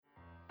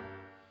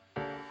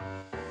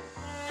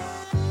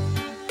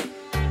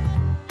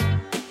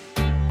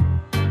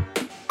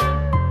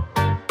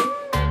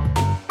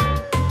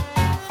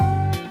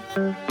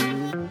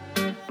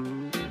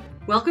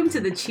Welcome to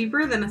the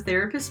Cheaper Than a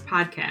Therapist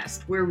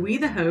podcast, where we,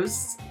 the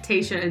hosts,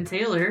 Tasha and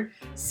Taylor,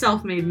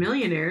 self-made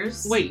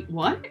millionaires. Wait,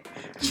 what?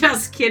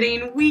 Just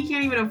kidding. We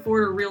can't even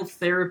afford a real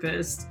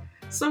therapist.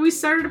 So we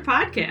started a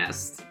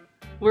podcast.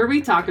 Where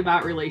we talk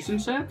about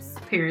relationships,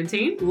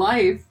 Parenting,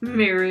 life,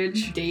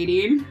 marriage,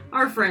 dating,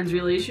 our friends'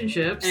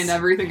 relationships, and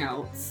everything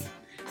else.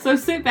 So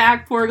sit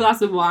back, pour a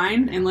glass of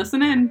wine, and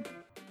listen in.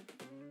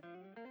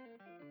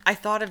 I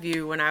thought of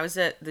you when I was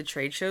at the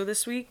trade show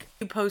this week.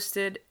 You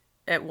posted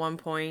at one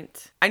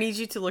point, I need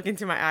you to look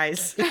into my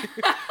eyes when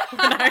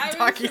I'm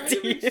talking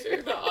to you. I was trying to make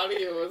sure the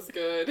audio was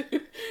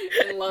good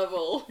and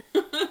level.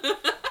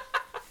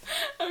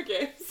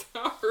 Okay,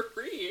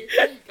 sorry.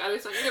 God, I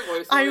sent you the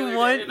voice. I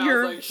want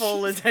your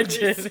full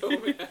attention. So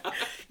mad.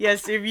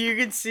 Yes, if you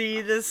could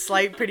see the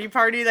slight pity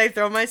party that I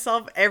throw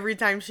myself every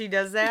time she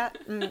does that.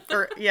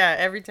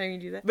 Every time you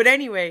do that. But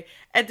anyway,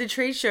 at the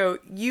trade show,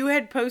 you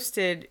had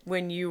posted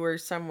when you were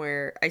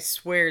somewhere, I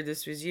swear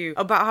this was you,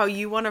 about how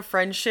you want a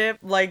friendship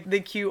like the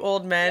cute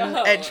old men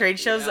at trade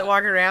shows that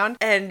walk around.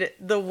 And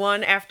the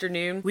one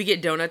afternoon, we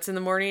get donuts in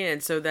the morning,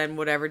 and so then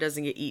whatever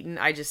doesn't get eaten,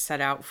 I just set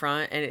out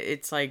front, and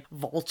it's like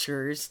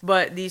vultures.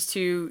 But these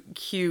two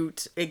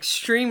cute,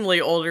 extremely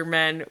older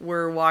men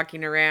were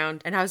walking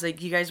around, and I was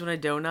like, you guys want a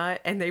donut?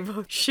 And they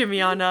both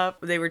shimmy on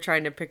up. They were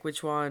trying to pick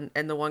which one,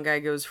 and the one guy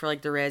goes for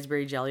like the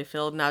raspberry jelly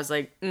filled, and I was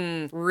like,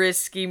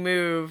 risky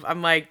move.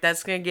 I'm like,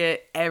 that's gonna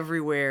get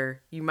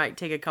everywhere. You might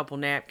take a couple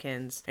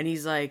napkins. And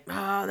he's like,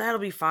 oh, that'll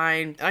be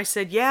fine. I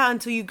said, yeah,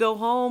 until you go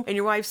home and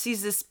your wife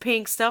sees this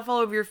pink stuff all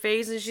over your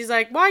face, and she's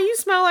like, why, you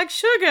smell like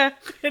sugar.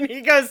 And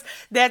he goes,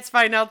 that's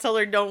fine, I'll tell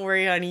her, don't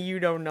worry, honey, you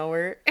don't know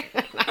her.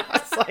 And I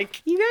was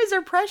like, you guys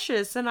are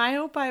precious, and I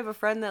hope I have a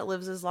friend that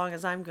lives as long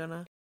as I'm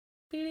gonna.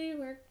 Booty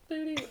work.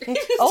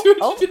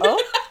 Oh,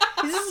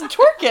 this is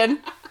twerking.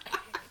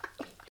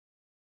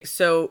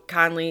 So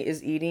Conley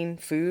is eating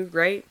food,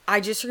 right?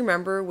 I just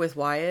remember with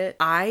Wyatt,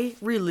 I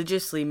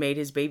religiously made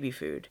his baby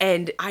food.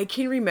 And I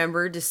can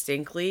remember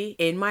distinctly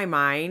in my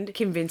mind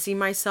convincing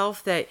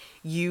myself that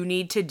you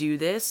need to do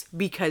this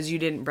because you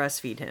didn't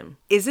breastfeed him.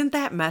 Isn't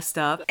that messed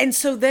up? And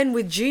so then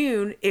with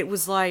June, it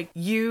was like,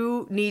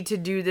 you need to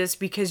do this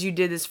because you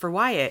did this for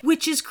Wyatt,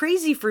 which is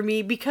crazy for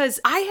me because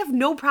I have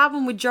no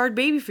problem with jarred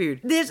baby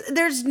food.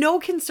 There's no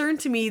concern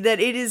to me that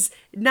it is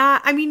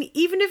not, I mean,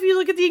 even if you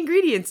look at the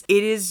ingredients,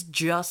 it is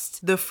just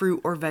the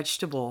fruit or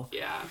vegetable.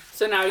 Yeah.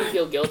 So now you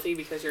feel guilty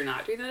because you're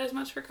not doing that as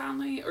much for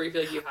Conley, or you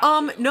feel like you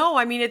have to? No,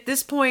 I mean, at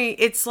this point,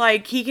 it's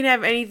like he can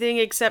have anything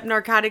except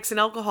narcotics and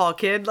alcohol,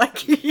 kid.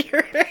 Like,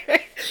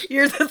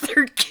 you're the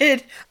third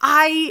kid.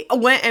 I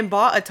went and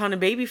bought a ton of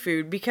baby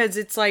food because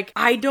it's like,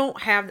 I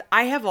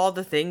have all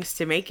the things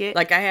to make it.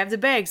 Like, I have the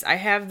bags,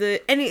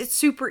 and it's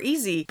super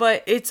easy,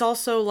 but it's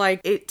also like,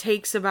 it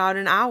takes about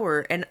an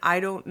hour, and I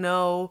don't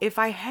know if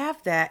I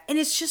have that. And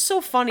it's just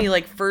so funny,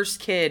 like, first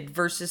kid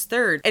versus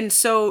third. And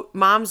so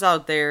moms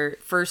out there,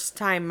 first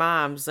time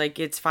moms, like,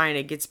 it's fine,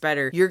 it gets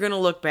better. You're gonna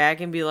look back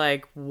and be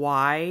like,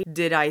 why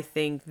did I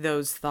think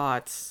those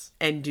thoughts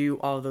and do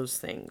all those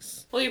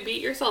things? Well, you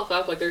beat yourself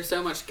up. Like, there's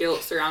so much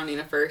guilt surrounding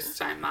a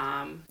first-time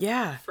mom.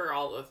 Yeah. For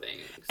all the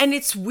things. And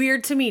it's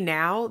weird to me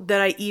now that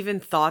I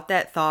even thought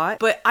that thought.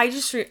 But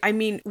I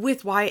mean,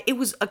 with Wyatt, it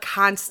was a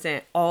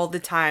constant all the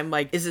time.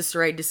 Like, is this the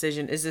right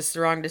decision? Is this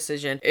the wrong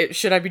decision?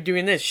 Should I be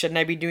doing this? Shouldn't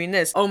I be doing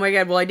this? Oh my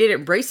God, well, I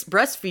didn't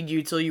breastfeed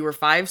you till you were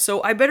 5,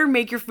 so I better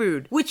make your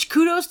food. Which,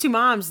 kudos to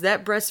moms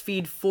that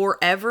breastfeed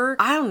forever.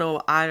 I don't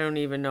know. I don't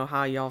even know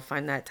how y'all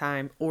find that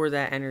time or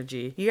that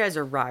energy. You guys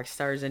are rock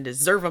stars and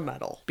deserve a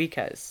medal,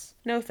 because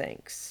no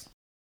thanks.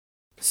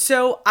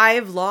 So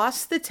I've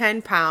lost the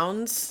 10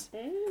 pounds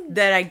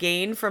that I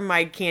gained from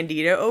my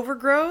candida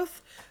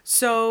overgrowth.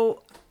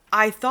 So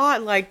I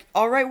thought, like,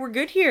 all right, we're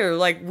good here.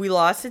 Like, we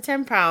lost the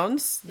 10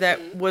 pounds.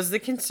 That was the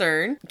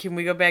concern. Can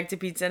we go back to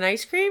pizza and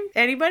ice cream?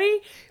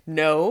 Anybody?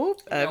 No.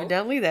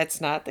 Evidently,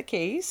 that's not the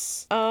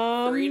case.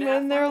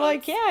 And they're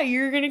like, yeah,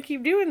 you're going to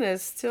keep doing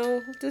this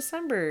till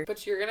December.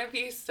 But you're going to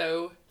be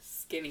so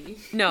skinny.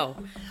 No.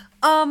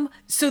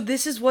 So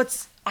this is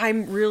what's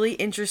I'm really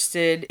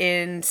interested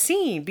in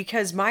seeing,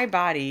 because my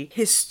body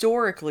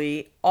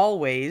historically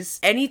always,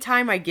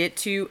 anytime I get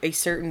to a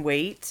certain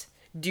weight,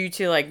 due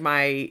to like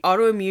my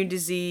autoimmune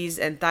disease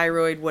and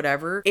thyroid,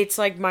 whatever, it's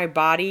like my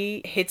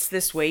body hits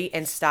this weight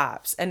and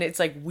stops. And it's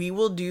like, we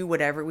will do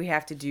whatever we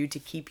have to do to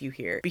keep you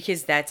here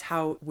because that's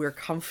how we're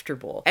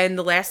comfortable. And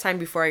the last time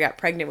before I got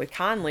pregnant with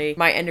Conley,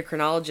 my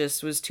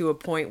endocrinologist was to a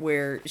point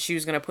where she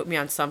was going to put me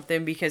on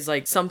something because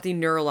like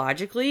something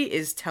neurologically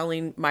is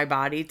telling my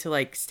body to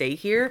like stay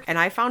here. And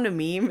I found a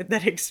meme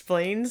that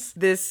explains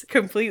this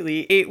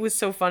completely. It was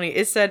so funny.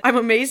 It said, I'm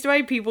amazed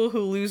by people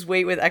who lose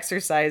weight with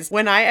exercise.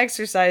 When I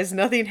exercise,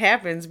 nothing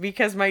happens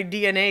because my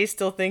DNA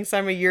still thinks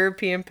I'm a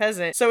European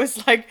peasant. So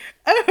it's like,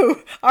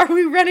 oh, are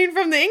we running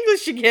from the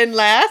English again,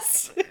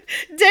 lass?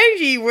 Don't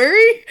ye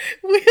worry.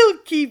 We'll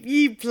keep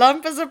ye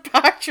plump as a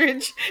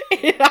partridge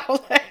in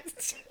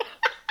outlets.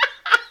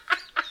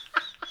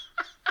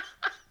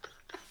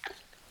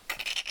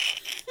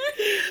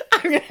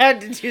 I'm gonna have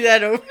to do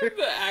that over.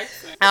 The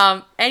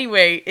accent.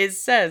 Anyway, it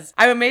says,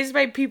 I'm amazed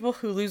by people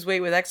who lose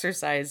weight with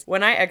exercise.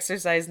 When I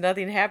exercise,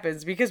 nothing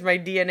happens because my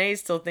DNA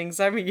still thinks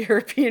I'm a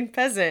European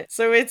peasant.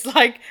 So it's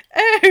like,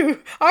 oh,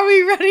 are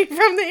we running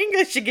from the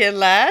English again,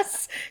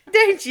 lass?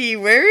 Don't ye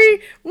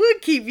worry. We'll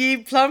keep ye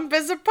plump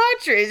as a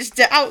partridge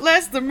to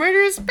outlast the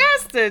murderous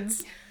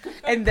bastards.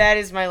 And that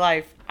is my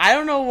life. I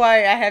don't know why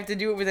I have to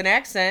do it with an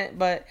accent,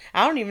 but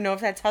I don't even know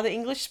if that's how the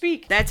English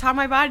speak. That's how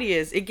my body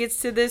is. It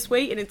gets to this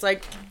weight and it's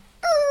like,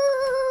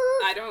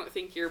 I don't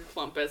think you're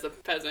plump as a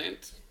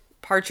peasant.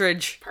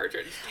 partridge.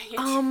 Partridge.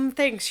 Dang it.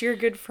 Thanks. You're a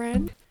good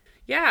friend.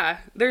 Yeah,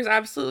 there's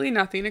absolutely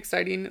nothing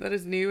exciting that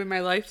is new in my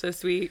life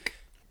this week.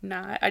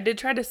 I did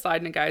try to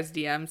slide in a guy's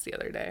DMs the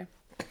other day.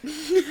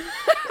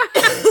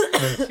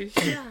 She's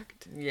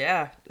shocked.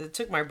 Yeah, it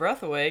took my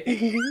breath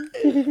away.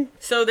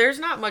 So there's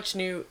not much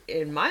new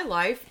in my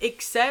life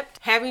except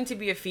having to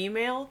be a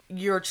female,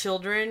 your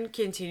children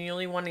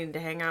continually wanting to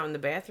hang out in the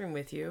bathroom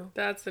with you.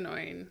 That's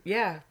annoying.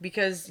 Yeah,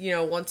 because,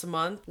 once a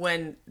month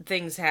when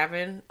things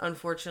happen,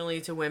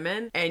 unfortunately, to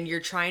women, and you're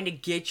trying to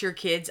get your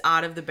kids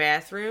out of the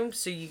bathroom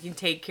so you can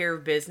take care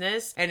of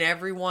business, and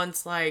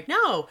everyone's like,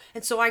 no.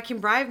 And so I can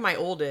bribe my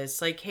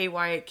oldest, like, hey,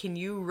 Wyatt, can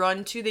you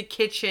run to the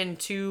kitchen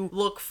to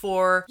look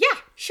for, yeah,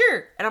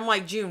 sure. And I'm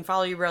like, June,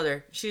 follow your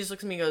brother. She just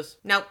looks at me and goes,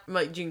 nope. I'm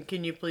like, June,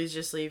 can you please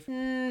just leave?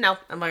 No.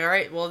 I'm like, all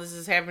right, well, this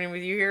is happening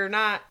with you here or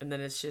not. And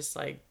then it's just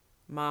like,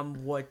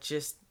 Mom, what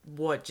just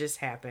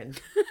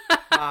happened?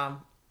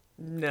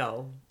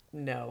 No.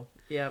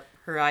 Yep.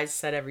 Her eyes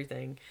said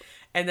everything.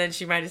 And then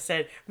she might have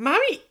said,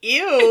 Mommy,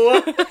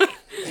 ew.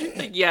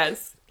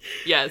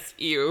 Yes,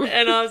 ew.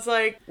 And I was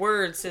like,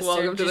 word, sister.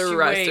 Welcome to the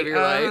rest of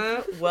your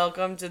life.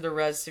 Welcome to the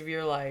rest of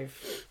your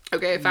life.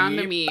 Okay, I found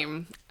a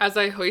meme. As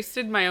I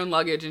hoisted my own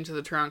luggage into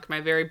the trunk,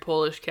 my very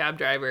Polish cab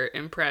driver,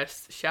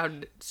 impressed,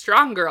 shouted,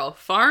 "Strong girl,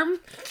 farm?"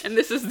 And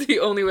this is the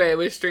only way I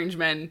wish strange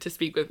men to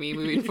speak with me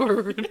moving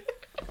forward.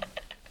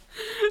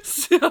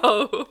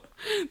 So,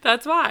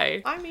 that's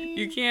why. I mean,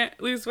 you can't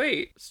lose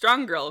weight.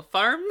 Strong girl,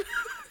 farm?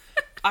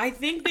 I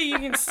think that you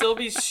can still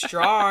be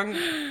strong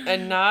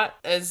and not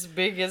as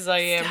big as I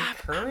am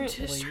currently. I'm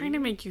just trying to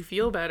make you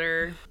feel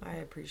better. I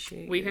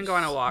appreciate We can go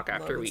on a walk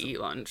after we eat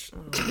lunch.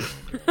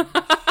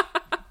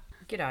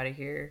 Get out of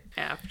here.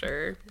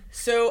 After.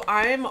 So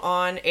I'm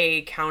on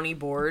a county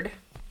board,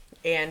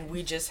 and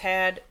we just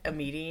had a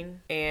meeting,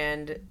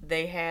 and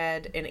they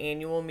had an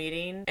annual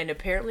meeting, and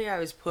apparently I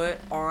was put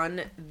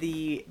on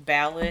the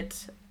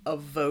ballot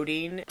of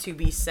voting to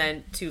be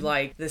sent to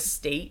like the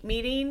state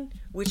meeting,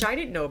 which I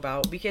didn't know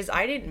about because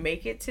I didn't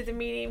make it to the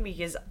meeting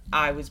because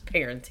I was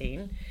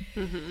parenting.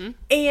 Mm-hmm.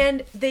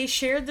 And they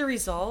shared the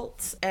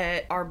results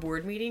at our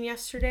board meeting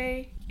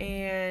yesterday,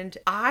 and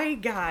I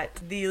got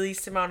the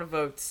least amount of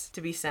votes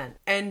to be sent.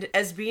 And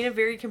as being a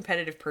very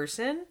competitive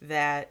person,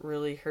 that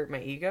really hurt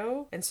my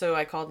ego. And so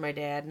I called my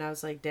dad and I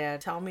was like,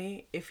 Dad, tell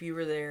me if you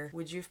were there,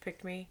 would you have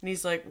picked me? And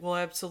he's like, well,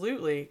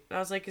 absolutely. And I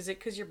was like, is it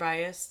because you're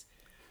biased?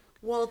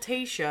 Well,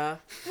 Tasha.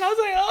 And I was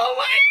like, oh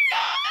my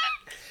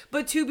God.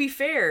 But to be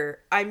fair,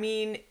 I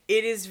mean,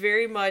 it is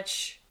very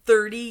much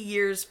 30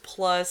 years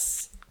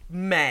plus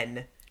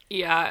men.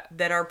 Yeah.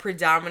 That are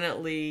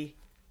predominantly.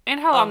 And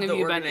how long have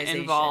you been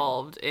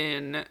involved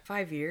in?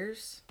 5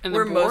 years. In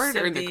the board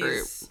or in the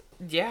group?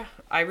 Yeah.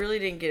 I really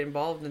didn't get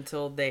involved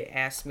until they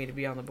asked me to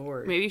be on the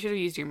board. Maybe you should have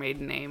used your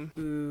maiden name.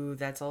 Ooh,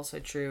 that's also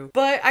true.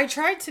 But I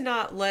tried to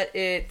not let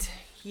it,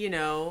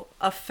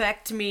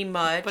 affect me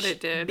much. But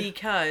it did.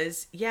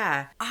 Because,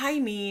 yeah,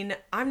 I mean,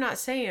 I'm not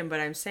saying, but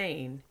I'm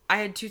saying. I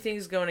had two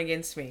things going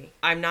against me.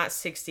 I'm not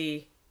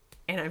 60,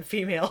 and I'm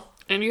female.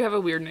 And you have a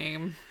weird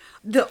name.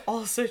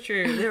 Also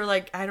true. They're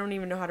like, I don't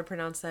even know how to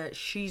pronounce that.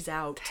 She's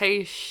out.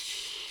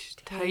 Tasha.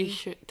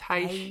 Tasha.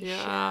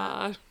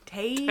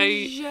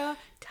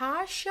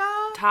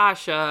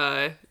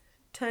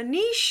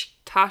 Tanish.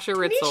 Tasha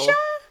Ritzel.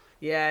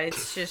 Yeah,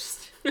 it's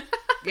just,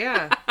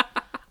 yeah.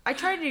 I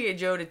tried to get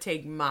Joe to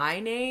take my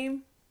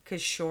name,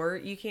 because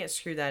short, you can't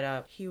screw that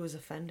up. He was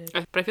offended.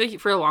 But I feel like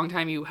for a long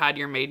time you had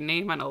your maiden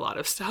name on a lot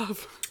of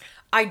stuff.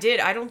 I did.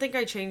 I don't think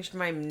I changed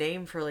my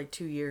name for like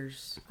 2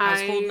 years. I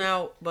was holding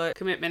out, but...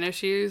 Commitment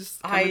issues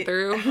coming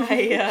through.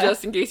 I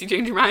just in case you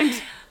change your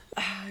mind.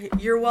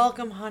 You're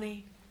welcome,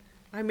 honey.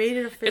 I made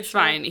it official. It's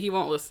fine. He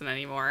won't listen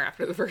anymore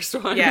after the first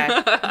one.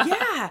 Yeah.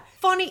 Yeah.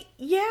 Funny.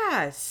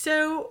 Yeah.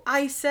 So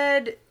I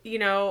said,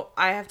 I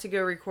have to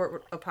go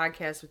record a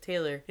podcast with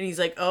Taylor. And he's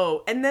like,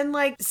 oh. And then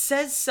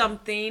says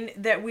something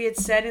that we had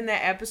said in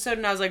that episode.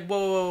 And I was like,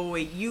 whoa,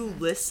 wait, you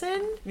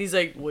listened? And he's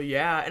like, well,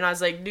 yeah. And I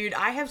was like, dude,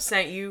 I have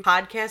sent you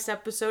podcast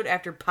episode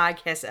after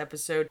podcast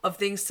episode of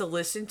things to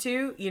listen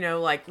to,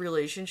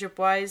 relationship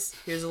wise.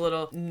 Here's a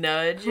little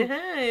nudge.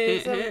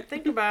 Hey, something to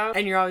think about.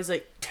 And you're always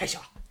like, Tasha.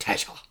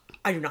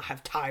 I do not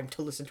have time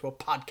to listen to a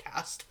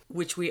podcast.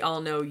 Which we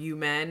all know, you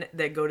men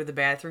that go to the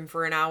bathroom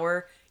for an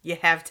hour, you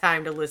have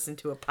time to listen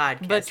to a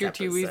podcast. But you're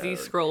too busy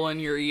scrolling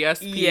your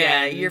ESPN.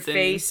 Yeah, your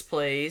face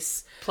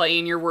plays.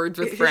 Playing your Words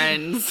with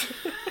Friends.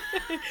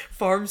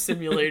 Farm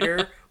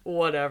Simulator.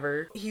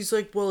 Whatever. He's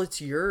like, well, it's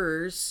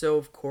yours, so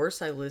of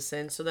course I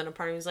listen. So then a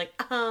part of me was like,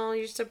 oh,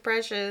 you're so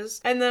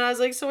precious. And then I was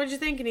like, so what'd you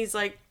think? And he's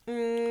like,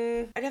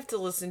 I'd have to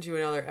listen to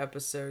another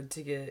episode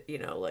to get,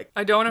 like,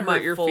 I don't want to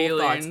hurt your full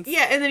feelings. thoughts.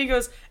 Yeah, and then he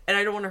goes, and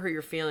I don't want to hurt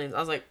your feelings. I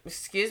was like,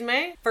 excuse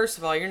me? First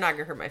of all, you're not going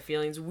to hurt my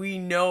feelings. We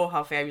know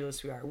how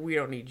fabulous we are. We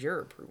don't need your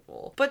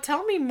approval. But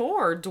tell me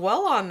more.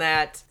 Dwell on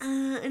that.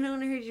 I don't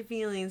want to hurt your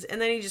feelings. And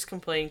then he just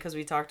complained because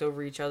we talked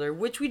over each other,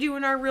 which we do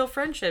in our real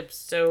friendships,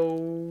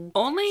 so...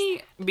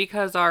 Only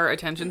because our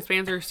attention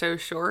spans are so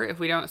short, if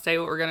we don't say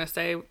what we're going to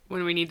say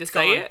when we need to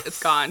say it,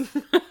 it's gone.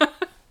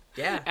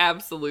 Yeah.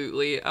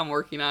 Absolutely. I'm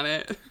working on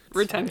it.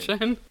 Retention.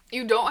 Fine.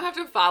 You don't have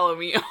to follow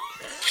me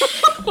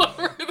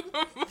over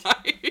the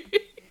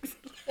mics.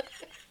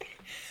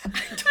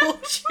 I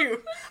told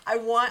you. I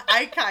want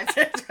eye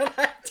contact when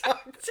I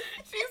talk to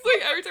you. She's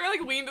like, every time I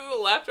lean to the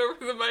left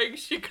over the mic,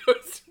 she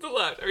goes to the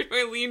left. Every time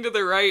I lean to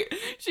the right,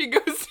 she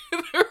goes to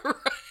the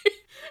right.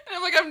 And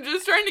I'm like, I'm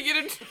just trying to get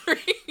a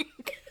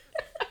drink.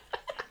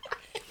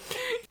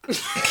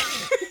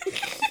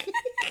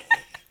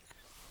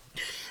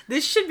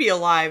 This should be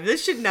alive.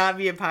 This should not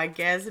be a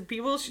podcast.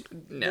 People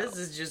should... No. This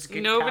is just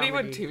good Nobody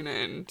comedy. would tune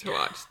in to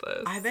watch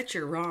this. I bet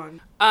you're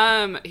wrong.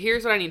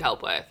 Here's what I need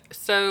help with.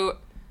 So,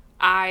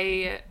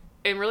 I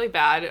am really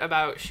bad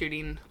about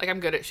shooting... Like,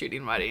 I'm good at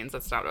shooting weddings.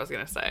 That's not what I was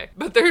going to say.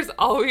 But there's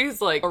always,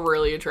 like, a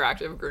really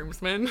attractive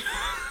groomsman.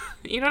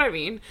 You know what I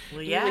mean?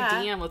 Well, You're yeah. like,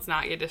 damn, let's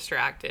not get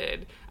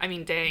distracted. I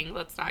mean, dang,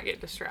 let's not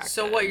get distracted.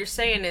 So what you're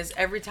saying is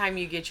every time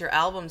you get your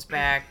albums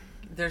back...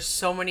 There's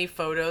so many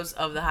photos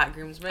of the hot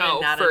groomsmen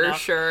and not for enough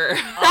sure. of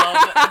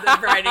the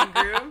bride and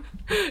groom.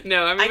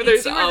 No, I mean, but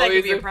there's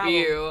always a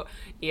few.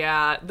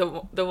 Yeah,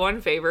 the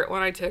one favorite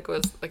one I took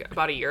was like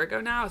about a year ago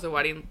now. It was a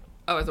wedding.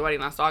 Oh, it was a wedding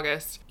last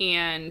August.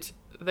 And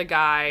the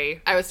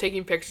guy, I was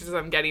taking pictures of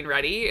them getting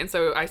ready. And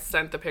so I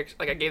sent the picture,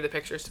 like I gave the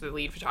pictures to the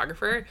lead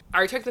photographer.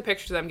 I took the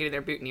pictures of them getting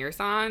their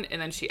boutonnieres on.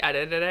 And then she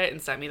edited it and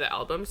sent me the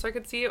album so I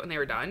could see it when they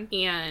were done.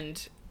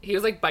 And he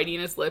was like biting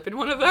his lip in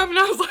one of them. And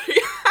I was like...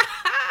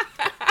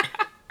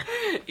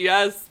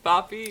 Yes,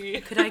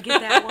 Poppy. Could I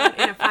get that one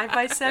in a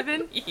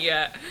 5x7?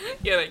 Yeah,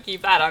 like,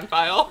 keep that on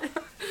file.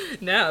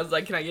 No, I was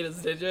like, can I get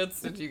his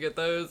digits? Did you get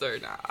those or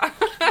not?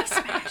 Can we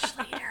smash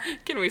later?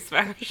 Can we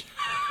smash?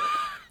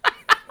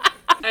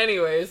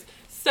 Anyways,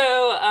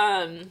 so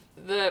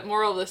the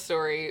moral of the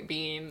story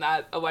being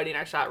that a wedding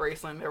I shot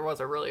recently, there was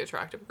a really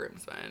attractive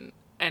groomsman.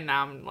 And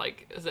now I'm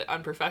like, is it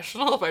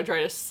unprofessional if I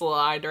try to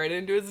slide right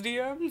into his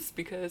DMs?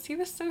 Because he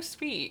was so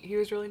sweet. He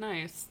was really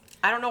nice.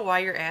 I don't know why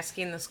you're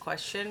asking this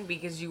question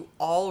because you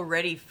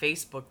already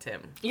Facebooked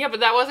him. Yeah, but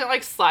that wasn't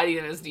like sliding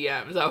in his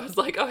DMs. I was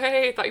like, oh,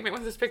 hey, I thought you might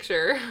want this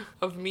picture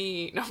of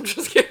me. No, I'm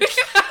just kidding.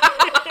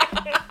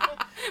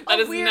 That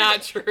is weird.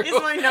 Not true. Is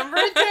my number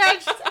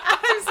attached?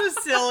 I'm so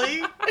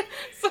silly.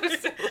 So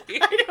silly.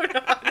 I don't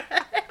know how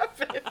that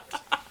happened.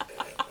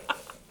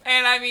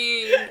 And I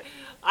mean...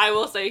 I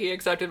will say he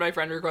accepted my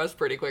friend request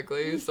pretty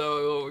quickly,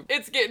 so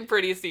it's getting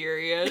pretty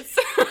serious.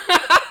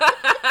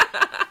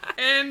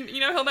 And,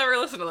 he'll never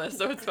listen to this,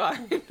 so it's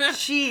fine.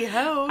 She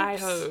hopes. I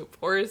hope.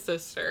 Or his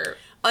sister.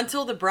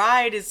 Until the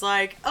bride is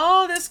like,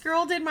 oh, this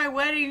girl did my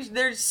wedding.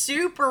 They're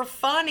super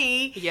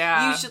funny.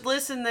 Yeah. You should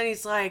listen. Then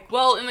he's like...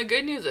 Well, and the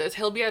good news is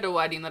he'll be at a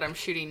wedding that I'm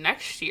shooting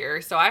next year,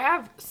 so I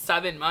have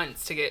 7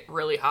 months to get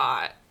really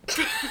hot.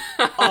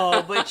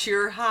 Oh, but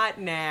you're hot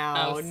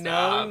now. Oh,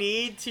 no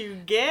need to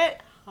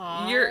get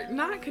hot. You're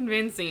not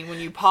convincing when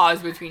you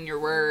pause between your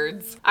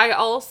words. I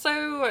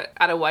also,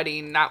 at a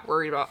wedding, not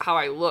worried about how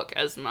I look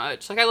as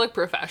much. Like, I look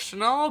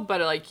professional,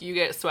 but, like, you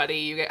get sweaty,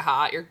 you get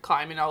hot, you're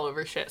climbing all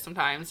over shit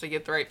sometimes to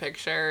get the right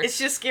picture. It's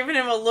just giving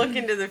him a look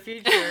into the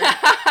future.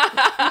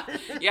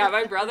 Yeah,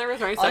 my brother was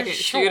my second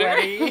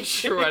shooter.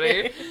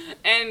 Sweaty.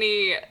 And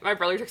my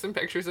brother took some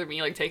pictures of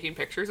me, like, taking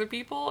pictures of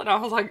people, and I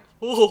was like,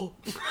 oh.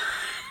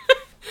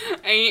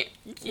 Ain't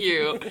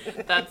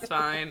cute. That's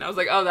fine. I was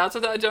like, oh, that's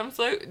what that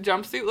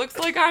jumpsuit looks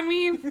like on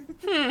me?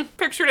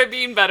 Pictured it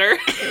being better.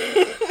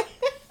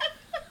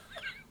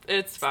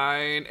 It's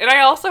fine. And I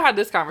also had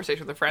this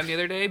conversation with a friend the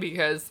other day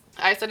because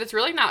I said it's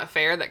really not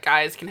fair that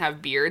guys can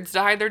have beards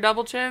to hide their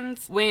double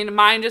chins when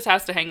mine just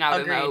has to hang out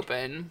Agreed. in the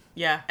open.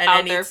 Yeah. And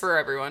out there for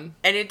everyone.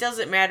 And it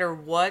doesn't matter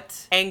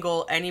what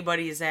angle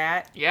anybody is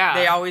at. Yeah.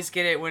 They always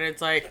get it when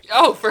it's like...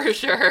 Oh, for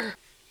sure.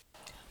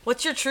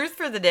 What's your truth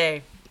for the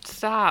day?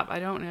 Stop. I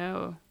don't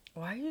know.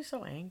 Why are you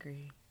so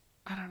angry?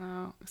 I don't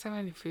know. Because I don't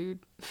have any food.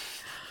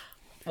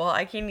 Well,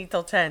 I can't eat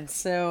till 10,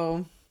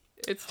 so...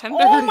 It's 10:30.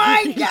 Oh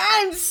my god,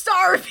 I'm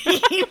starving!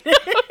 You didn't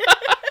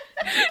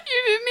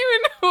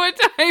even know what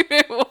time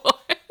it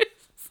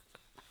was.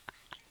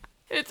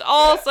 It's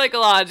all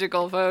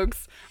psychological,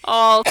 folks.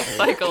 All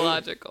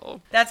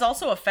psychological. That's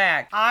also a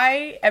fact.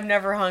 I am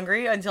never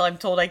hungry until I'm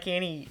told I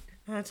can't eat.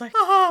 And it's like,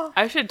 oh,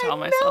 I should tell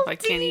myself I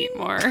can't eat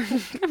more.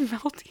 I'm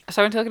melting.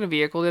 So I went to look at a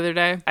vehicle the other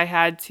day.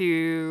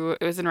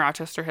 It was in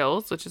Rochester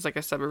Hills, which is like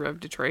a suburb of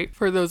Detroit.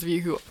 For those of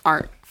you who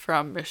aren't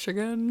from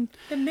Michigan.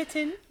 The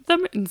mitten.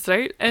 the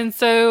insight. And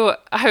so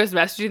I was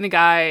messaging the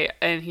guy,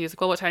 and he was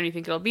like, well, what time do you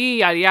think it'll be?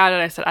 Yada, yada.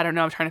 And I said, I don't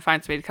know. I'm trying to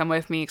find somebody to come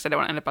with me because I don't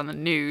want to end up on the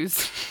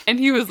news. And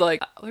he was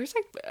like, there's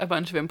like a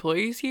bunch of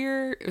employees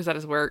here. It was at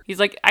his work. He's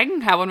like, I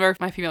can have one of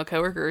my female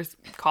coworkers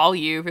call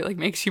you if it like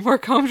makes you more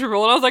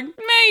comfortable. And I was like,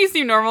 man, you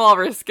seem normal. I'll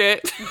risk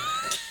it.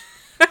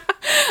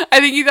 I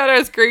think he thought I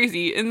was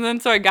crazy. And then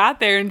so I got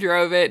there and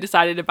drove it,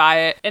 decided to buy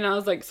it. And I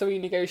was like, so we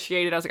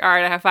negotiated. I was like, all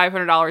right, I have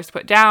 $500 to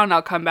put down.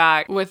 I'll come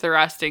back with the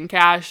rest in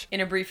cash.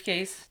 In a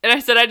briefcase. And I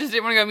said, I just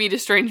didn't want to go meet a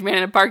strange man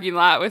in a parking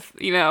lot with,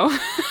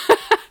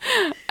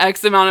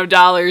 X amount of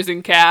dollars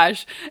in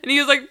cash. And he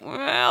was like,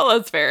 well,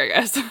 that's fair, I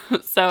guess.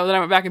 So then I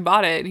went back and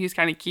bought it, and he's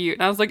kind of cute.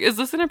 And I was like, is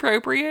this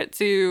inappropriate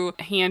to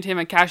hand him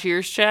a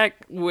cashier's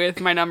check with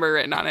my number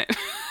written on it?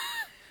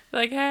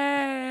 Like,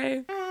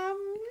 hey.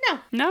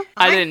 No,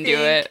 I didn't do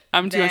it.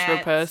 I'm too much of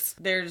a puss.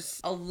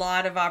 There's a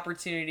lot of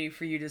opportunity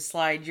for you to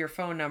slide your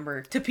phone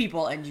number to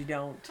people, and you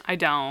don't. I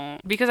don't,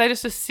 because I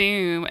just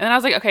assume. And then I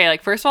was like, okay,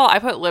 like, first of all, I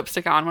put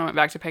lipstick on when I went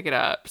back to pick it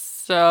up.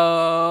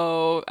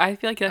 So I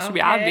feel like that should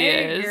be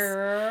obvious.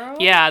 Girl.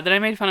 Yeah, then I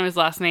made fun of his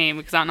last name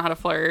because I don't know how to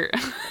flirt.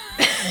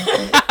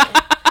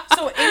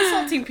 So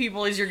insulting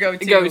people is your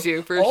go-to.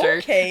 Go-to, for sure.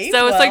 Okay,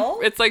 so well,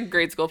 it's like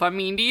grade school. If I'm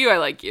mean to you, I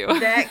like you.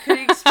 That could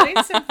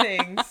explain some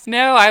things.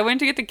 No, I went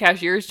to get the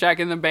cashier's check,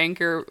 and the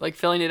banker, like,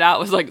 filling it out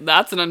was like,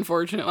 that's an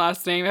unfortunate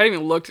last name. I hadn't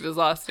even looked at his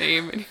last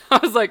name. And I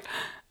was like,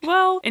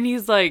 well, and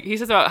he's like, he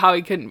says about how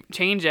he couldn't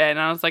change it. And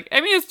I was like,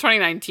 I mean, it's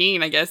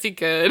 2019. I guess he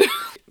could.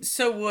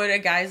 So would a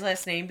guy's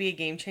last name be a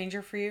game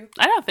changer for you?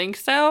 I don't think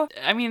so.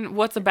 I mean,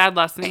 what's a bad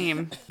last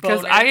name?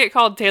 Because I get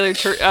called Taylor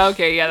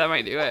Okay, yeah, that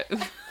might do it.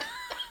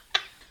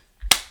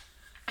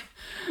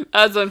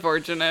 That's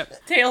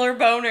unfortunate. Taylor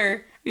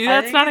Boner.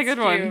 Yeah, that's not a good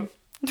one.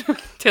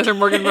 Taylor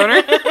Morgan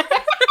Boner.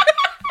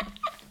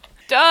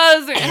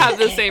 Doesn't have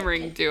the same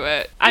ring to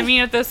it. I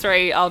mean, at this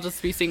rate, I'll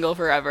just be single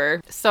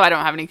forever. So I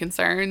don't have any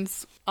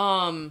concerns.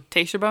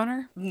 Tasha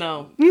Boner?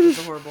 No,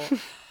 it's horrible.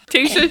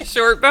 Tasha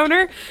Short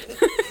Boner?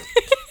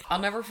 I'll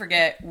never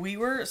forget, we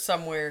were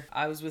somewhere,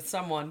 I was with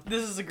someone.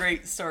 This is a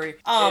great story.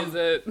 Is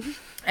it?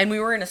 And we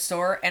were in a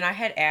store, and I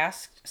had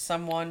asked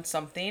someone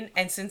something,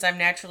 and since I'm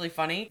naturally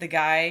funny, the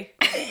guy...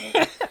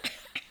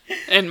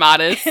 And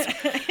modest.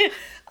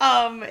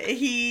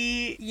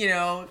 He,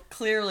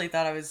 clearly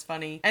thought I was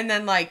funny. And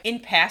then, like, in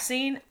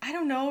passing, I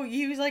don't know,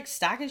 he was, like,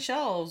 stocking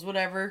shelves,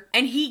 whatever.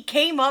 And he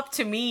came up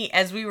to me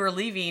as we were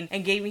leaving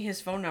and gave me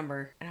his phone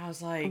number. And I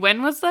was like...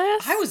 When was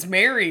this? I was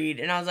married.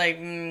 And I was like,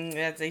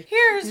 that's a...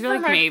 Here's for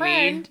like, my maybe.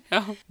 friend.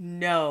 Oh.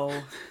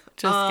 No.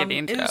 Just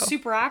kidding, It was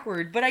super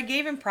awkward, but I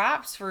gave him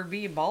props for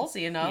being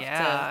ballsy enough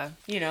to,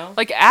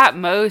 Like, at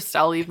most,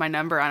 I'll leave my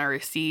number on a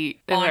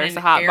receipt if there's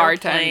a hot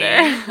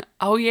bartender.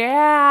 Oh,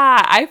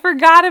 yeah. I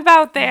forgot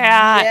about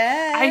that.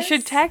 Yes. I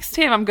should text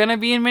him. I'm going to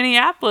be in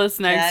Minneapolis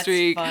next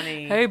week.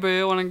 Funny. Hey,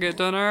 boo, want to get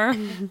dinner?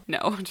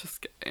 No,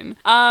 just kidding.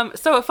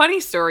 So a funny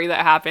story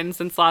that happened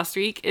since last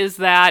week is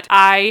that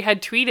I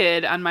had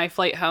tweeted on my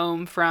flight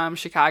home from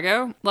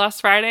Chicago last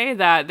Friday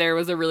that there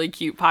was a really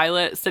cute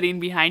pilot sitting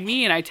behind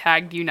me, and I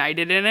tagged United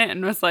in it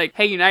and was like,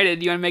 hey, United,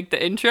 do you want to make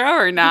the intro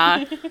or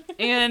not?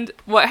 And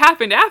what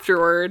happened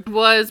afterward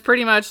was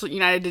pretty much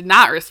United did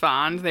not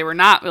respond. They were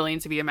not willing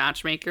to be a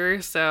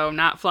matchmaker, so I'm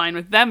not flying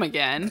with them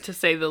again, to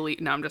say the least.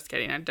 No, I'm just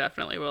kidding. I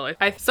definitely will.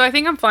 So I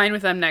think I'm flying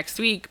with them next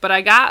week, but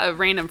I got a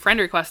random friend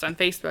request on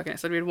Facebook, and it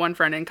said we had one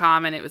friend in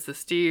common. It was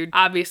this dude,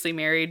 obviously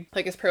married.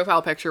 Like, his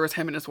profile picture was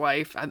him and his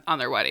wife on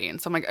their wedding.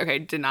 And so I'm like, okay,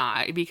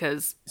 deny,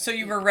 because... So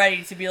you were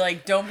ready to be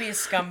like, don't be a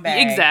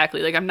scumbag.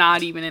 Exactly. Like, I'm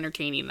not even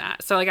entertaining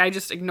that. So, like, I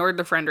just ignored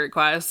the friend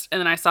request, and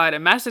then I saw it a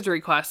message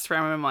request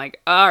from him. I'm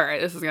like, all right,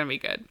 this is gonna be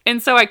good.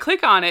 And so I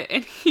click on it,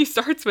 and he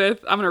starts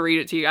with, I'm gonna read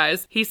it to you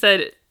guys. He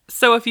said,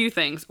 so a few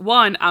things.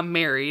 1, I'm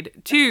married.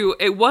 2,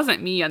 it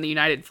wasn't me on the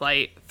United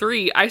flight.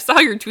 3, I saw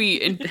your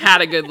tweet and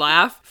had a good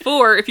laugh.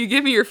 4, if you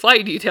give me your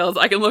flight details,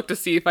 I can look to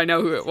see if I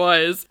know who it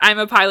was. I'm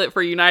a pilot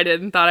for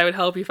United and thought I would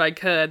help you if I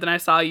could. Then I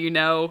saw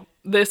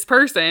this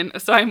person,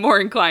 so I'm more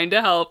inclined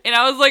to help. And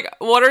I was like,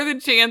 what are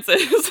the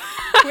chances?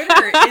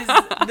 Twitter is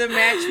the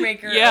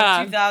matchmaker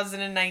of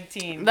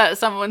 2019. That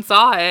someone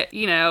saw it,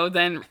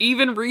 then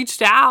even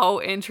reached out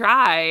and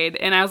tried.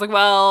 And I was like,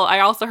 well, I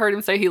also heard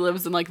him say he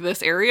lives in, like,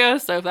 this area,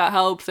 so if that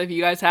helps, if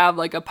you guys have,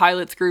 like, a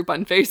pilots group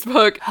on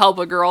Facebook, help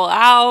a girl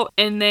out.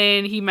 And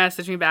then he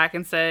messaged me back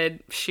and said,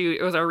 shoot,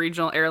 it was a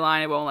regional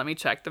airline, it won't let me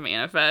check the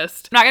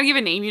manifest. I'm not gonna give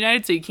a name,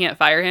 United, so you can't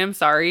fire him,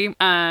 sorry.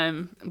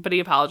 But he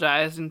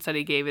apologized and said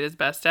he gave it his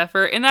best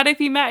effort, and that if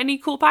he met any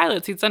cool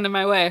pilots, he'd send them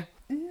my way.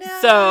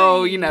 Nice.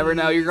 So you never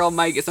know, your girl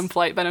might get some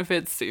flight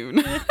benefits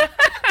soon.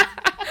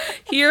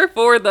 Here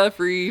for the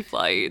free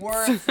flights.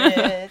 Worth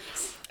it.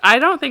 I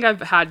don't think I've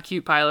had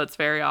cute pilots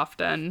very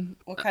often.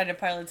 What kind of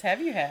pilots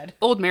have you had?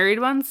 Old married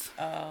ones.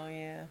 Oh,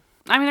 yeah.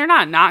 I mean,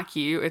 they're not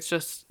cute. It's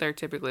just they're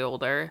typically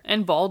older.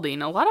 And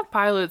balding. A lot of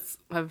pilots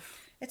have...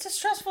 It's a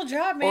stressful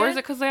job, man. Or is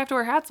it because they have to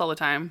wear hats all the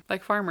time?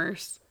 Like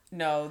farmers.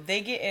 No,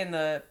 they get in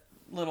the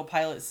little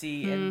pilot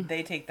seat and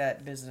they take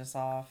that business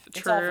off. True.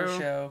 It's all for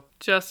show.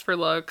 Just for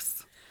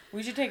looks.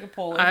 We should take a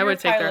poll. If I you're would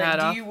a take their pilot, hat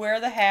off. Do you wear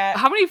the hat?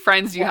 How many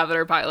friends do you have that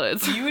are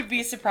pilots? You would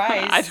be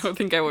surprised. I don't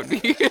think I would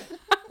be.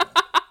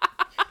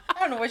 I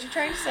don't know what you're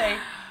trying to say.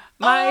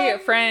 My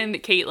friend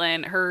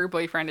Caitlin, her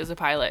boyfriend is a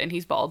pilot and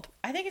he's bald.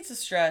 I think it's the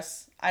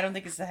stress. I don't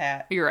think it's the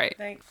hat. You're right.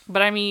 Thanks.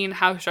 But I mean,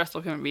 how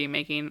stressful can it be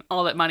making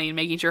all that money and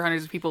making sure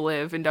hundreds of people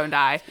live and don't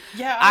die?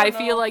 Yeah, I don't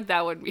feel know. like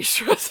that wouldn't be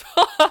stressful.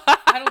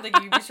 I don't think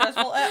you'd be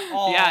stressful at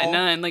all. Yeah,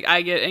 none. Like,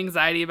 I get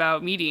anxiety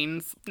about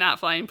meetings, not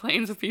flying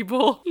planes with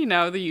people,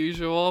 the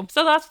usual.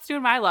 So that's what's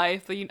doing my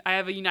life. I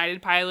have a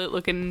United pilot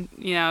looking,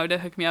 to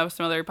hook me up with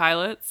some other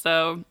pilots.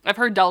 So I've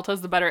heard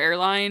Delta's the better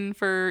airline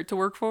to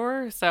work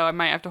for. So I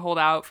might have to hold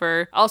out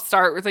I'll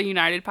start with a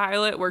United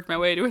pilot, work my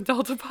way to a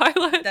Delta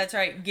pilot. That's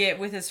right. Get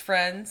with his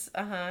friends.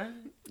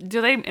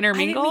 Do they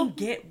intermingle? I didn't mean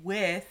get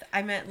with.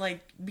 I meant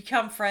like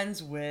become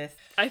friends with.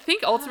 I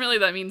think ultimately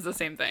that means the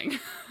same thing.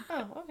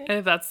 Oh, okay.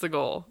 If that's the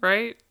goal,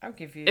 right? I'm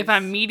confused. If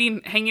I'm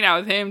hanging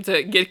out with him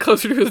to get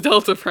closer to his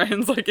Delta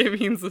friends, like it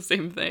means the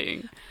same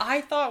thing.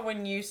 I thought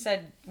when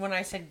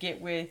I said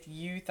get with,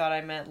 you thought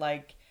I meant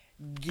like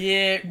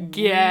get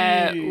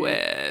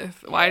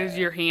with. Why did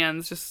your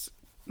hands just...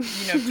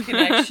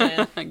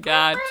 connection. Oh,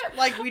 God.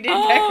 Like we did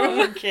back when we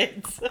were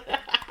kids.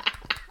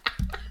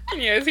 Can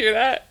you guys hear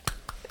that?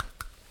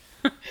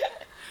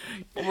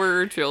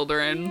 We're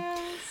children.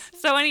 Yes.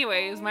 So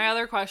anyways, my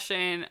other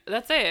question,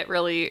 that's it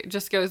really,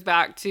 just goes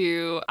back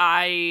to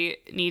I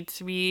need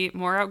to be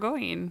more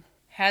outgoing.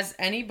 Has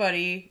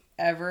anybody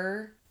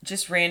ever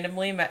just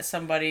randomly met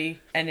somebody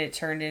and it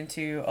turned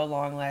into a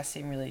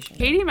long-lasting relationship?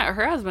 Katie met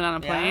her husband on a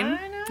plane. Yeah,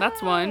 I know.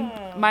 That's one.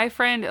 My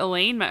friend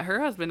Elaine met her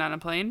husband on a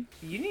plane.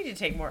 You need to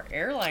take more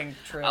airline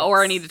trips.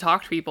 Or I need to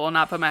talk to people and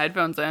not put my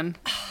headphones in.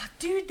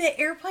 Dude, the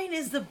airplane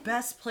is the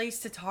best place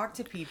to talk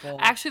to people.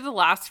 Actually, the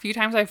last few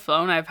times I've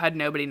flown, I've had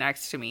nobody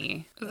next to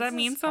me. Does that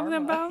mean something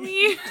about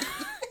me?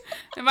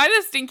 Am I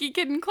the stinky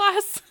kid in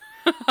class?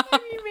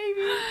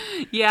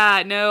 Maybe.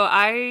 Yeah, no,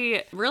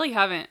 I really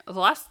haven't. The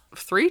last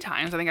 3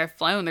 times I think I've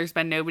flown, there's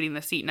been nobody in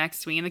the seat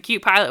next to me. And the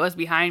cute pilot was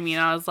behind me.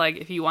 And I was like,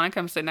 if you want to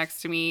come sit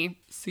next to me,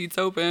 seat's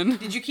open.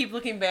 Did you keep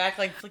looking back?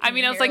 Like, I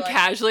mean, I was like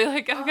casually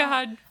like, oh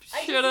God,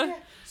 should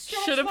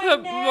have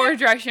put more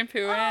dry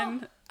shampoo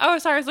in. Oh,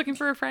 sorry, I was looking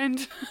for a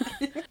friend.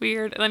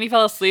 Weird. And then he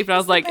fell asleep, and I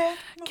was like,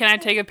 can I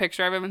take a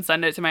picture of him and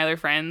send it to my other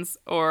friends?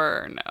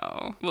 Or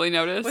no? Will he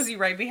notice? Was he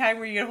right behind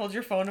where you gonna hold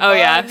your phone? Oh,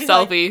 yeah, and be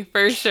selfie,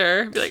 for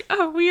sure. Be like,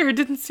 oh, weird,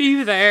 didn't see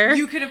you there. Like,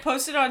 you could have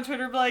posted on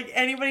Twitter, be like,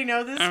 anybody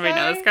know this Anybody guy?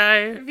 know this guy?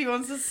 If he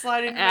wants to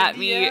slide into At my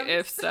me, DMs.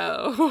 if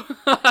so.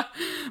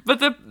 But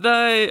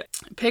the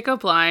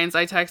pickup lines,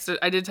 I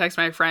did text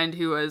my friend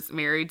who was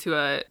dating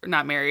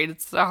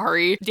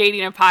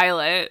a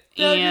pilot.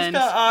 That and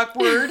just got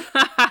awkward.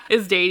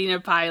 is dating a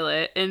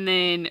pilot. And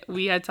then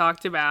we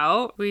talked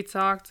about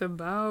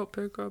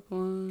pickup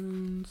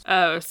lines.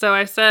 Oh, so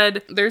I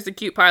said, there's a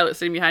cute pilot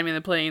sitting behind me in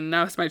the plane.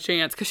 Now it's my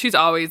chance. Because she's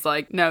always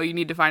like, no, you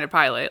need to find a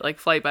pilot, like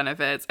flight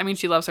benefits. I mean,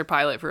 she loves her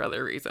pilot for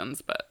other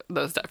reasons, but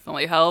those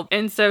definitely help.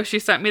 And so she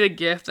sent me the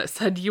gift that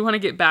said, do you want to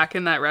get back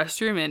in that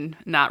restroom and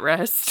not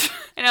rest?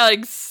 And I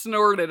like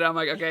snorted. I'm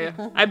like, okay,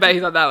 I bet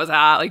he thought that was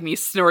hot, like me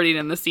snorting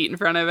in the seat in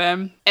front of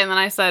him. And then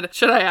I said,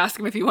 should I ask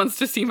him if he wants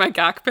to see my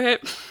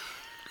cockpit?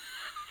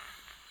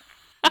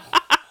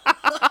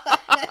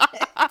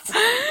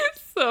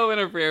 So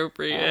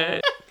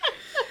inappropriate.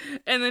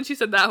 And then she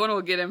said, that one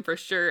will get him for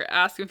sure.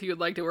 Ask him if he would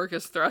like to work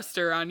his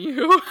thruster on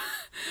you.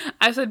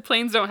 I said,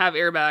 planes don't have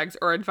airbags,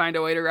 or I'd find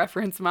a way to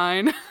reference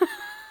mine.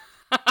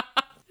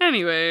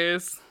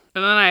 Anyways.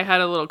 And then I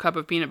had a little cup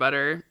of peanut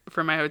butter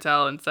from my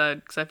hotel and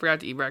said, because I forgot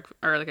to eat breakfast,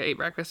 or like I ate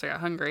breakfast, I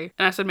got hungry.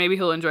 And I said, maybe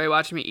he'll enjoy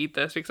watching me eat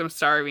this because I'm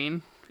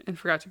starving, and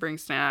forgot to bring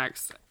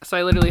snacks. So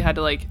I literally had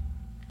to like...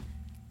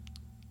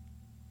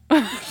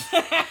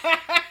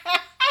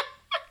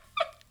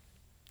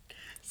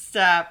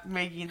 Stop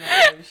making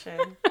that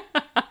motion.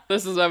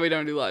 This is why we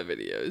don't do live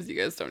videos. You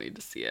guys don't need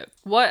to see it.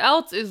 What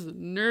else is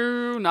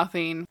new?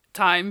 Nothing.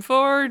 Time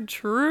for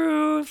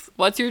truth.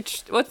 What's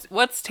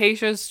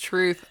Tasha's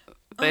truth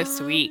this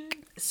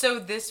week? So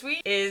this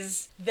week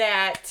is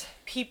that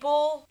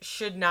people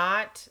should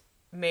not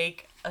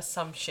make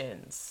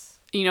assumptions.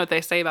 You know what they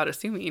say about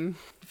assuming.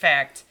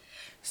 Fact.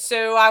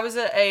 So I was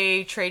at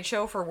a trade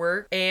show for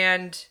work,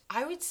 and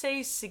I would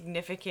say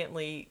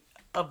significantly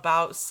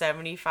about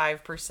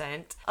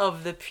 75%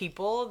 of the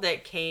people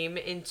that came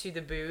into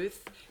the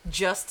booth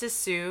just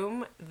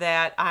assume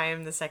that I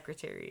am the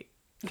secretary.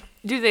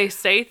 Do they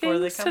say For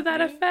the things to that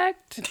company?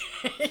 effect?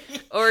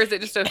 Or is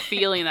it just a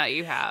feeling that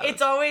you have?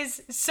 It's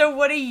always, so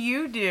what do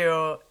you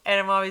do? And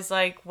I'm always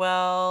like,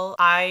 well,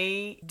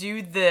 I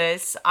do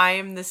this. I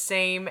am the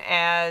same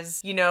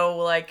as,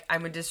 like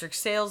I'm a district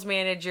sales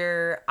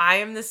manager. I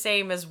am the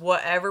same as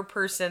whatever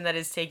person that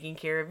is taking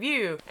care of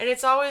you. And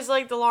it's always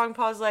like the long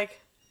pause,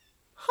 like,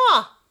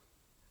 huh.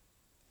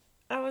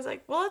 And I was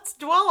like, well, let's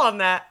dwell on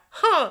that.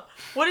 Huh.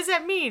 What does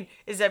that mean?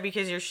 Is that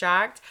because you're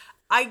shocked?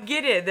 I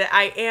get it that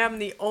I am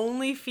the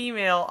only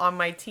female on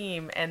my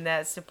team and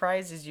that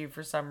surprises you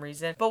for some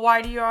reason. But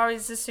why do you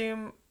always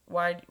assume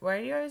why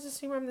do you always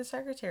assume I'm the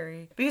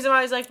secretary? Because I'm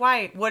always like,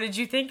 why? What did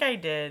you think I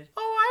did?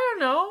 Oh, I don't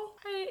know.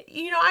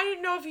 I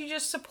didn't know if you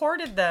just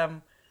supported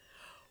them.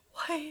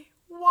 Why?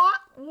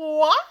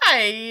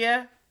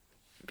 Why?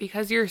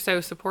 Because you're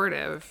so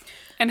supportive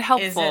and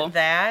helpful. Is it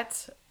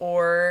that?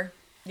 Or,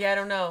 yeah, I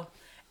don't know.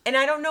 And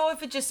I don't know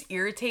if it just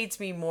irritates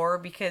me more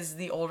because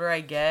the older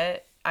I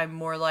get, I'm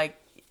more like,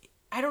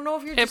 I don't know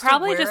if you're just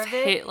probably aware just of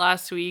it. hit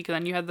last week, and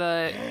then you had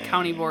the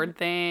county board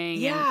thing.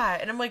 Yeah,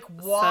 and I'm like,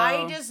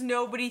 why So- does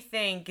nobody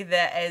think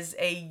that as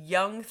a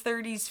young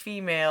 30s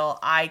female,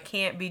 I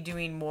can't be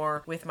doing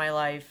more with my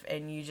life,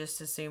 and you just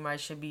assume I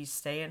should be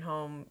staying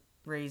home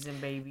raising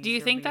babies? Do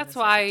you or think being that's a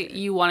why secretary?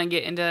 you want to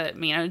get into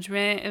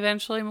management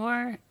eventually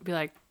more? Be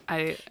like,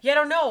 I Yeah, I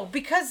don't know,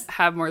 because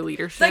have more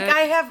leadership. like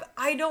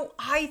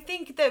I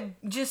think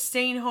that just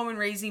staying home and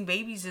raising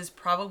babies is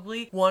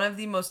probably one of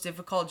the most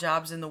difficult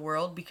jobs in the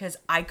world because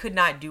I could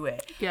not do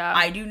it. Yeah.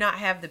 I do not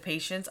have the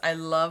patience. I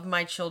love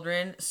my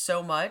children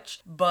so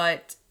much,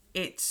 but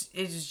it's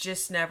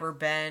just never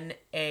been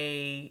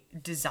a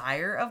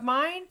desire of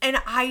mine. And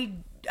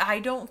I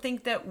don't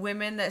think that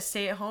women that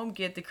stay at home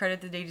get the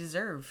credit that they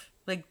deserve.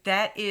 Like,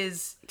 that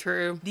is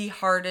True. the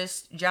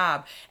hardest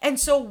job. And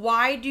so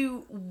why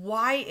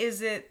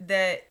is it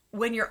that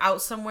when you're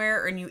out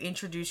somewhere and you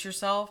introduce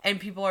yourself and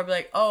people are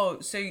like, oh,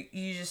 so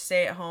you just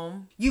stay at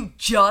home? You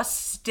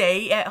just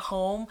stay at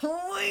home?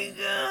 Oh my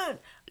God.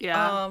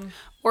 Yeah.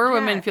 Or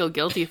women yeah. feel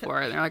guilty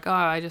for it. They're like, oh,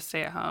 I just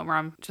stay at home, or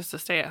I'm just a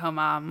stay-at-home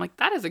mom. I'm like,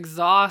 that is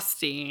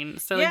exhausting.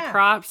 So like,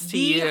 props to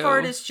you. The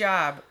hardest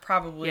job,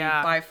 probably,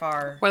 Yeah. by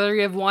far. Whether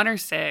you have 1 or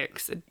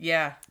 6, it's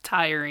Yeah.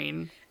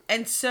 tiring.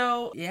 And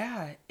so,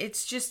 yeah,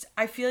 it's just,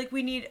 I feel like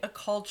we need a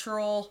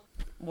cultural,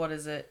 what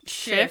is it?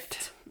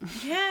 Shift.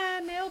 Yeah,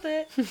 nailed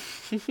it.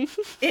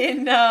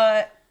 In,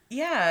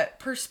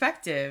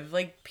 perspective.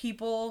 Like,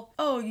 people,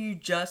 oh, you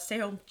just stay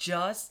home,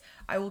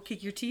 I will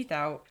kick your teeth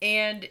out.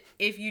 And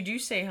if you do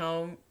stay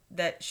home,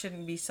 that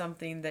shouldn't be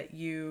something that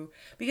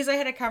because I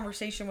had a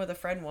conversation with a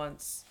friend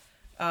once,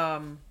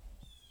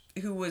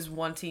 who was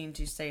wanting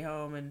to stay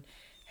home and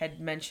had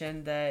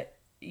mentioned that,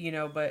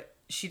 but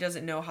she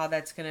doesn't know how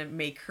that's going to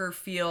make her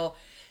feel,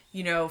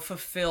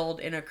 fulfilled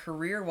in a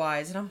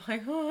career-wise. And I'm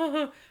like,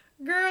 oh,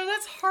 girl,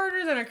 that's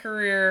harder than a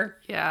career.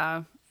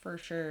 Yeah. For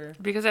sure.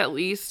 Because at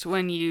least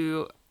when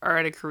you are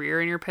at a career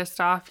and you're pissed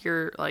off,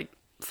 you're like,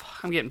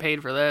 I'm getting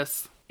paid for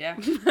this. Yeah.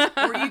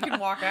 Or you can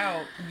walk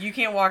out. You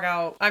can't walk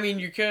out. I mean,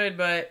 you could,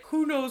 but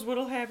who knows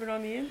what'll happen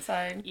on the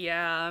inside.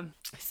 Yeah.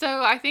 So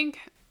I think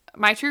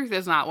my truth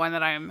is not one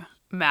that I'm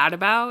mad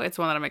about. It's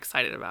one that I'm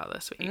excited about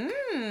this week.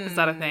 Is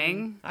that a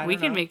thing? I We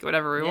don't can know. make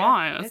whatever we Yeah,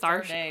 want. it's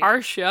our day.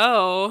 our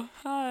show.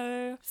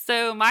 Hi.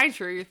 So my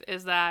truth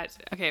is that,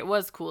 okay, it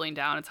was cooling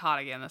down. It's hot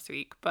again this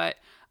week, but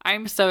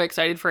I'm so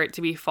excited for it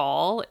to be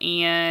fall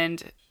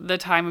and the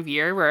time of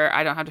year where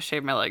I don't have to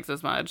shave my legs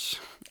as much.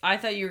 I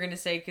thought you were going to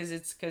say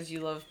because you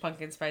love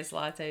pumpkin spice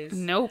lattes.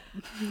 Nope.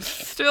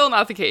 Still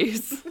not the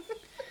case.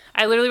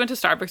 I literally went to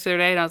Starbucks the other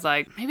day and I was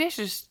like, maybe I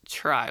should just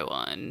try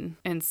one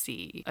and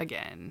see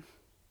again.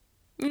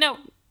 Nope.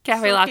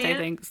 Cafe Still latte, can't?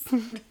 thanks.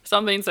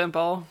 Something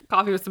simple.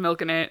 Coffee with some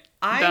milk in it.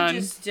 I Done.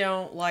 just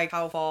don't like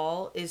how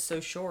fall is so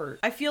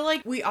short. I feel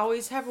like we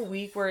always have a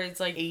week where it's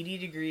like 80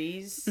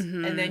 degrees,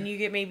 and then you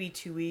get maybe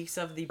 2 weeks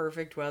of the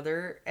perfect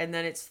weather, and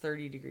then it's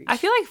 30 degrees. I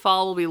feel like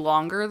fall will be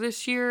longer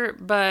this year,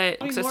 but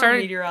Be it more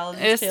started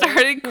meteorologist, it Taylor.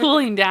 started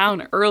cooling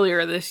down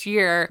earlier this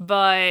year,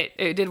 but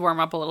it did warm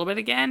up a little bit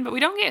again. But we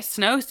don't get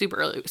snow super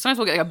early. Sometimes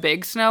we'll get like a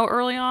big snow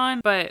early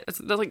on, but it's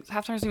like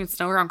half the time it's even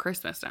snow around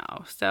Christmas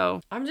now.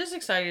 So, I'm just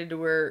excited to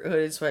wear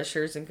hooded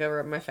sweatshirts and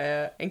cover up my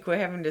fat and quit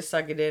having to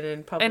suck it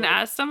in public. and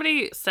as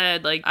somebody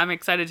said, like, I'm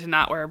excited to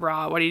not wear a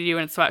bra. What do you do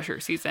when it's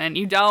sweatshirt season?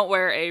 You don't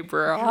wear a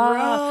bra.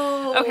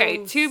 Gross.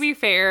 Okay, to be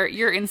fair,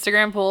 your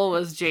Instagram poll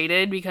was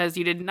jaded because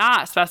you did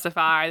not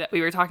specify that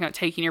we were talking about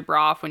taking your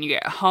bra off when you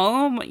get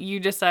home. You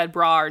just said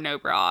bra or no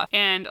bra.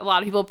 And a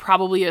lot of people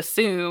probably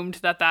assumed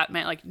that that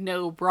meant like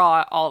no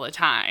bra all the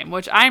time,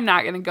 which I'm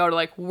not going to go to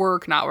like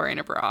work not wearing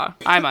a bra.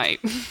 I might.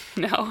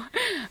 No,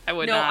 I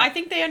would No, not. I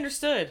think they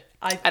understood.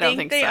 I don't think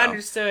think they so.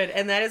 understood,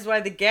 and that is why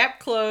the Gap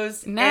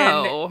closed.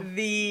 No. And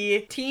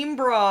the Team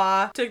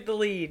Bra took the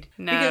lead.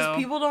 No. Because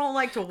people don't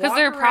like to walk Because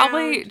they're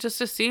probably around. just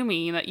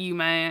assuming that you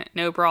meant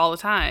no bra all the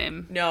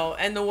time. No,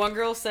 and the one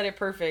girl said it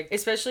perfect.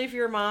 Especially if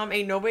you're a mom,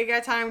 ain't nobody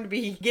got time to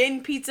be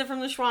getting pizza from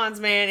the Schwann's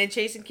man and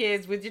chasing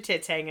kids with your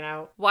tits hanging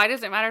out. Why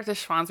does it matter if the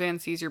Schwanz man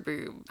sees your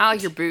boob? Not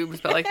like your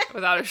boobs, but like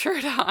without a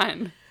shirt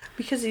on.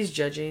 Because he's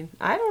judging.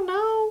 I don't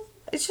know.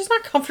 It's just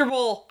not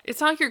comfortable.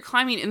 It's not like you're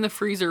climbing in the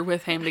freezer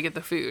with him to get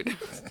the food.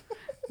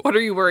 What are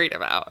you worried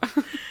about?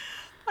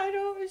 I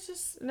know. It's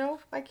just,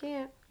 no, I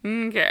can't.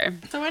 Okay.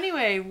 So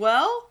anyway,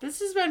 well, this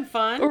has been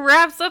fun.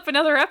 Wraps up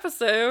another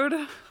episode.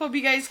 Hope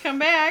you guys come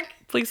back.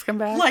 Please come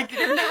back. Like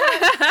it or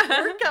not,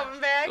 we're coming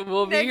back.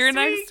 We'll be here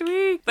next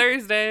week.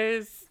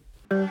 Thursdays.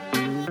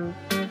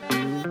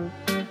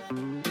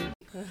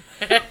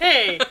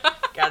 Hey,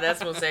 God, that's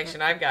the most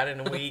action I've got in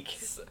a week.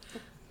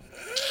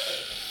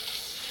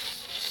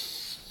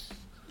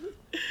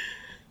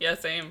 Yeah,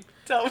 same.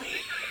 Tell me.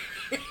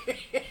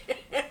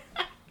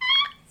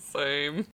 Same.